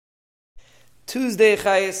Tuesday,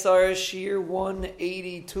 Chayesar, Shir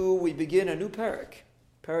 182, we begin a new parak.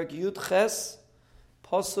 Parak Yud Ches,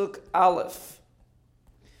 Pasuk Aleph.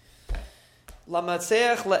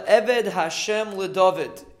 Lamatzeach le'eved Hashem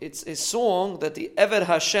leDavid. It's a song that the Eved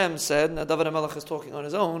Hashem said. Now David HaMelech is talking on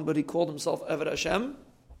his own, but he called himself Eved Hashem,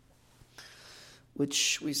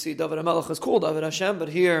 which we see David HaMelech is called Eved Hashem, but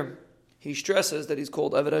here he stresses that he's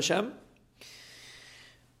called Eved Hashem.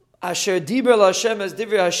 Asher diber Hashem as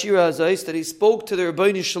divrei hashira hazais, that he spoke to the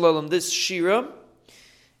Rebbeinu Shalom this shira.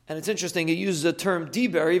 And it's interesting, he uses the term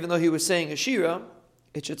diber, even though he was saying a shira,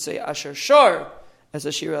 it should say Asher shar as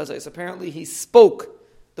a shira hazais. Apparently he spoke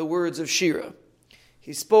the words of shira.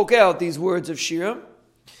 He spoke out these words of shira.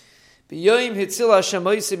 B'yoyim hitzil Hashem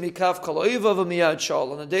oisim mikaf kol oivav v'miyad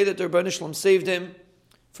Shaul. On the day that the Rebbeinu Shalom saved him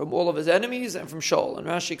from all of his enemies and from Shaul. And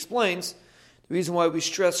Rashi explains, the reason why we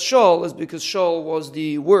stress Shaul is because Shaul was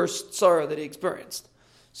the worst tzara that he experienced.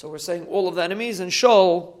 So we're saying all of the enemies, and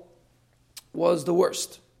Shaul was the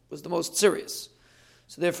worst, was the most serious.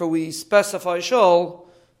 So therefore we specify Shaul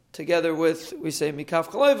together with, we say, Mikaf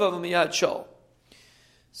Kalayva Miyad Shaul.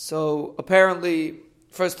 So apparently,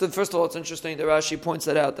 first of all, it's interesting that Rashi points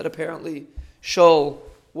that out, that apparently Shaul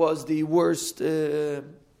was the worst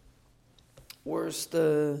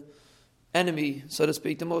enemy, so to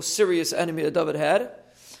speak, the most serious enemy that David had.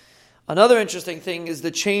 Another interesting thing is the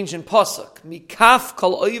change in pasuk. Mikaf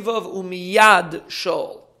kol oivav umiyad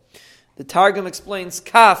Shaul. The Targum explains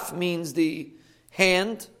kaf means the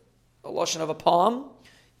hand, a lashon of a palm.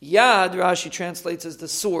 Yad, Rashi translates as the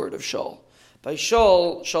sword of Shaul. By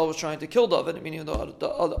Shaul was trying to kill David, meaning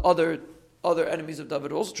the other enemies of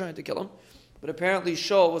David were also trying to kill him. But apparently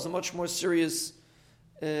Shaul was a much more serious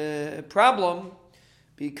problem,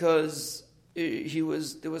 because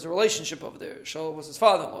there was a relationship over there. Shaul was his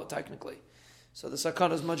father-in-law, technically. So the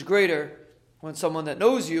sakana is much greater when someone that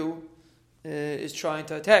knows you is trying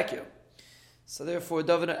to attack you. So therefore,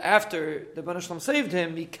 David, after the Rebbeinu Shalom saved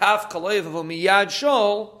him, mikaf kalayv miyad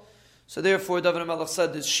Shaul. So therefore, David HaMelech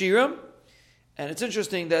said this shira. And it's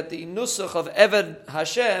interesting that the nusach of Eved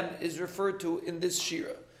Hashem is referred to in this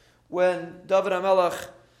shira. When David HaMelech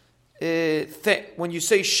when you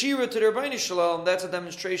say shira to the Rebbeinu Shalom, that's a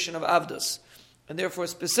demonstration of avdus. And therefore,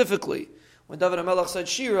 specifically, when David HaMelech said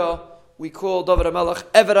shira, we call David HaMelech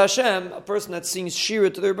Eved Hashem. A person that sings shira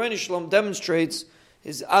to the Rebbeinu Shalom demonstrates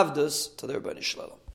his avdus to the Rebbeinu Shalom.